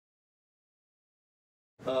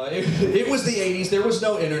It was the 80s, there was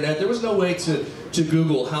no internet, there was no way to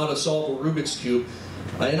Google how to solve a Rubik's Cube.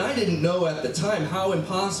 And I didn't know at the time how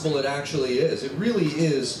impossible it actually is. It really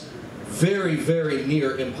is very, very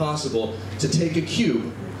near impossible to take a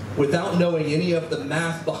cube without knowing any of the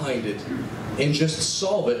math behind it and just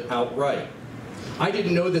solve it outright. I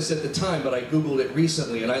didn't know this at the time, but I Googled it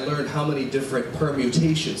recently and I learned how many different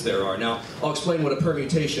permutations there are. Now, I'll explain what a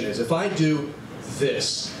permutation is. If I do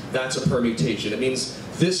this, that's a permutation. It means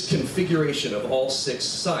this configuration of all 6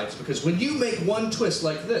 sides, because when you make one twist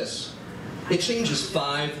like this, it changes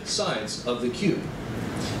 5 sides of the cube.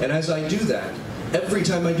 And as I do that, every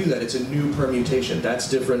time I do that, it's a new permutation. That's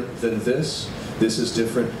different than this is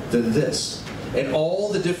different than this. And all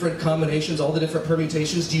the different combinations, all the different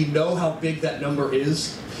permutations, do you know how big that number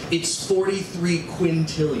is? It's 43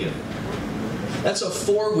 quintillion. That's a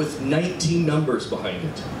 4 with 19 numbers behind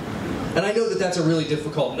it. And I know that that's a really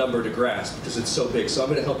difficult number to grasp because it's so big, so I'm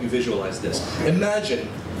going to help you visualize this. Imagine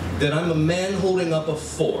that I'm a man holding up a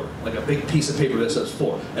 4, like a big piece of paper that says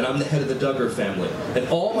 4, and I'm the head of the Duggar family. And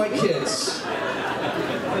all my kids,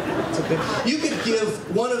 you could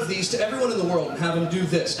give one of these to everyone in the world and have them do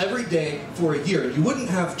this every day for a year. You wouldn't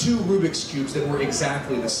have 2 Rubik's Cubes that were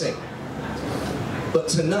exactly the same. But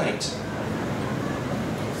tonight,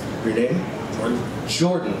 your name?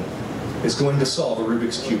 Jordan is going to solve a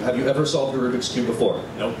Rubik's Cube. Have you ever solved a Rubik's Cube before?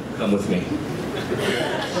 Nope. Come with me.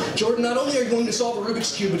 Jordan, not only are you going to solve a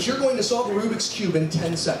Rubik's Cube, but you're going to solve a Rubik's Cube in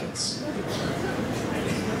 10 seconds.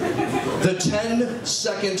 The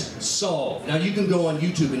 10-second solve. Now you can go on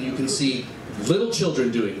YouTube and you can see little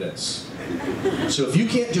children doing this. So if you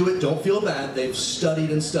can't do it, don't feel bad. They've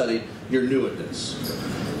studied and studied. You're new at this.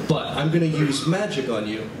 But I'm going to use magic on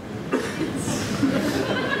you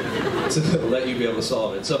to let you be able to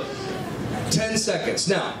solve it. So 10 seconds.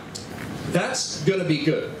 Now, that's going to be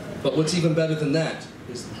good. But what's even better than that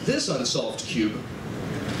is this unsolved cube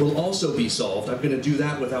will also be solved. I'm going to do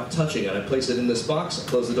that without touching it. I place it in this box, I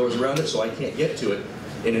close the doors around it so I can't get to it.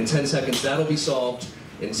 And in 10 seconds, that'll be solved.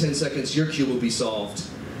 In 10 seconds, your cube will be solved.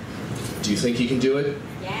 Do you think you can do it?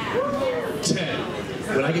 Yeah. 10.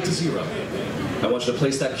 When I get to 0, I want you to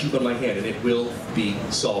place that cube on my hand and it will be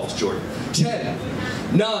solved, Jordan. 10,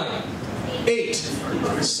 9, 8,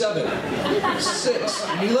 7, 6.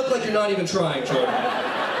 You look like you're not even trying, Jordan.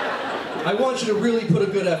 I want you to really put a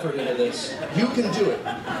good effort into this. You can do it.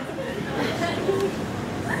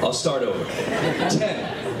 I'll start over.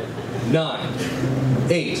 10, 9,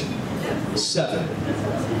 8,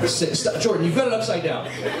 7, 6. Stop. Jordan, you've got it upside down.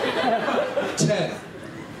 10,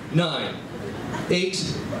 9, 8,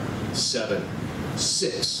 7,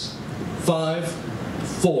 6, 5,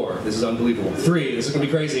 4. This is unbelievable. 3. This is going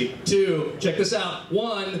to be crazy. 2. Check this out.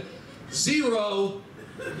 1, 0.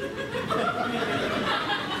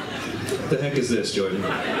 What the heck is this, Jordan?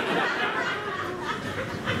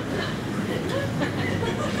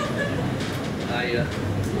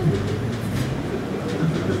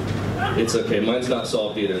 It's okay, mine's not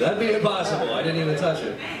solved either. That'd be impossible, I didn't even touch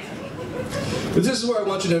it. But this is where I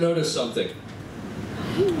want you to notice something.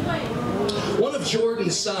 One of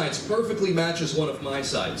Jordan's sides perfectly matches one of my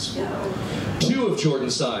sides. 2 of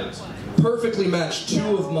Jordan's sides perfectly match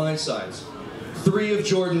 2 of my sides. 3 of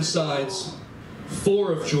Jordan's sides,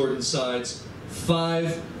 4 of Jordan's sides,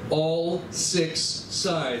 5, all 6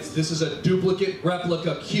 sides. This is a duplicate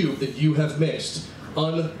replica cube that you have mixed.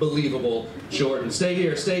 Unbelievable, Jordan. Stay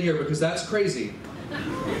here, because that's crazy.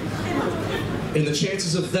 And the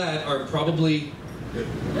chances of that are probably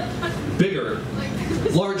bigger,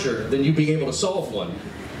 larger than you being able to solve one.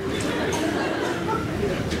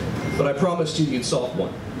 But I promised you you'd solve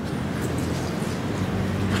one.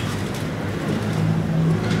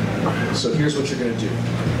 So here's what you're going to do.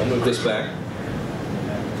 I'll move this back.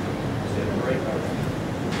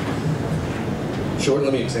 Jordan,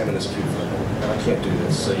 let me examine this cube for a moment. I can't do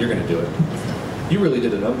this, so you're going to do it. You really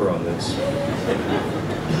did a number on this.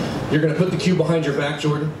 You're going to put the cube behind your back,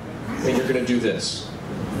 Jordan, and you're going to do this.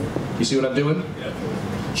 You see what I'm doing? Yeah.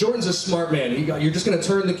 Jordan's a smart man. You're just going to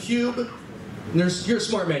turn the cube, and you're a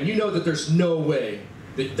smart man. You know that there's no way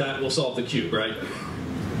that will solve the cube, right?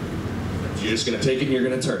 You're just going to take it and you're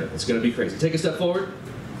going to turn it. It's going to be crazy. Take a step forward.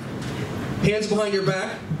 Hands behind your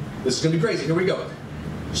back. This is going to be crazy. Here we go.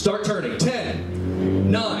 Start turning. 10,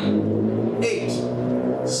 9,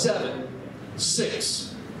 8, 7,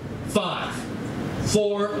 6, 5,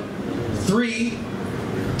 4, 3,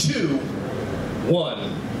 2,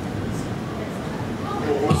 1.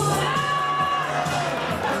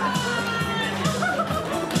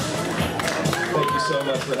 Thank you so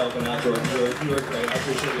much for helping out, Jordan. You were great. I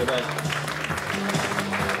appreciate your help.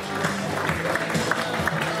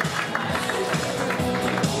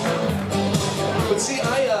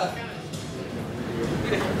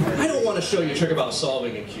 show you a trick about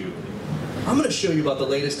solving a cube. I'm going to show you about the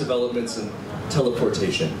latest developments in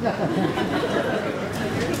teleportation.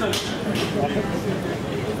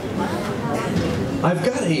 I've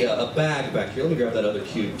got a bag back here. Let me grab that other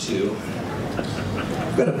cube too.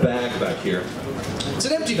 I've got a bag back here. It's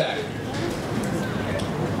an empty bag.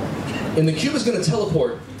 And the cube is going to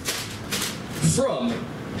teleport from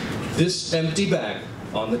this empty bag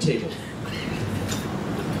on the table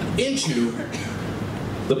into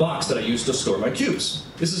the box that I used to store my cubes.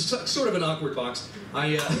 This is sort of an awkward box.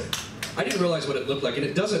 I didn't realize what it looked like, and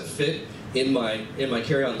it doesn't fit in my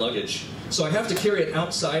carry-on luggage. So I have to carry it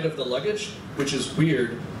outside of the luggage, which is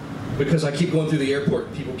weird because I keep going through the airport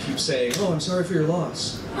and people keep saying, "Oh, I'm sorry for your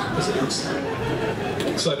loss."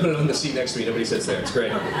 So I put it on the seat next to me. Nobody sits there. It's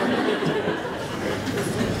great.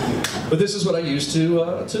 But this is what I use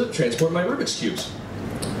to transport my Rubik's cubes.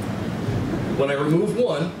 When I remove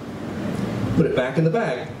one, put it back in the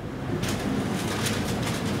bag,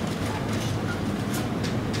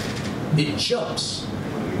 it jumps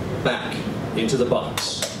back into the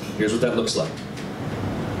box. Here's what that looks like.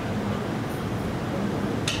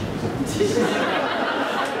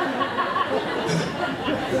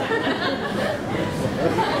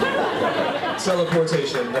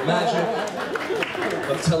 Teleportation, the magic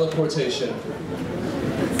of teleportation.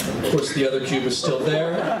 Of course, the other cube is still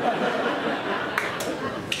there.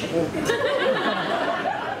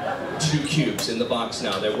 2 cubes in the box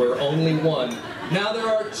now. There were only 1. Now there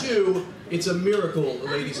are 2. It's a miracle,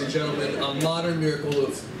 ladies and gentlemen, a modern miracle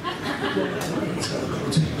of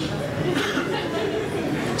teleportation.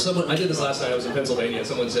 I did this last night. I was in Pennsylvania, and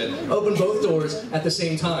someone said, "Open both doors at the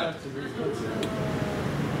same time."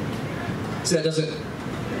 See, that doesn't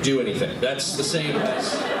do anything. That's the same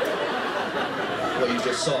as what you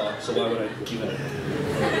just saw, so why would I even...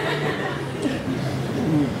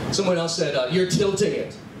 Someone else said, "You're tilting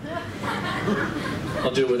it." I'll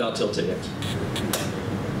do it without tilting it.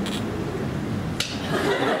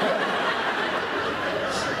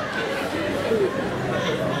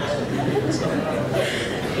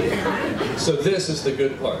 So this is the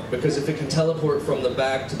good part, because if it can teleport from the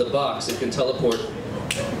bag to the box, it can teleport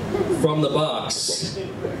from the box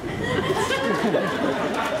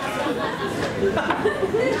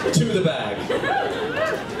to the bag.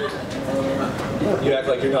 You act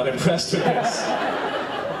like you're not impressed with this.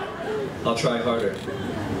 I'll try harder.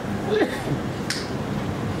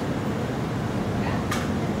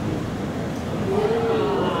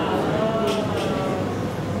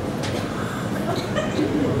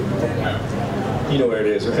 You know where it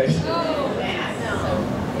is, right?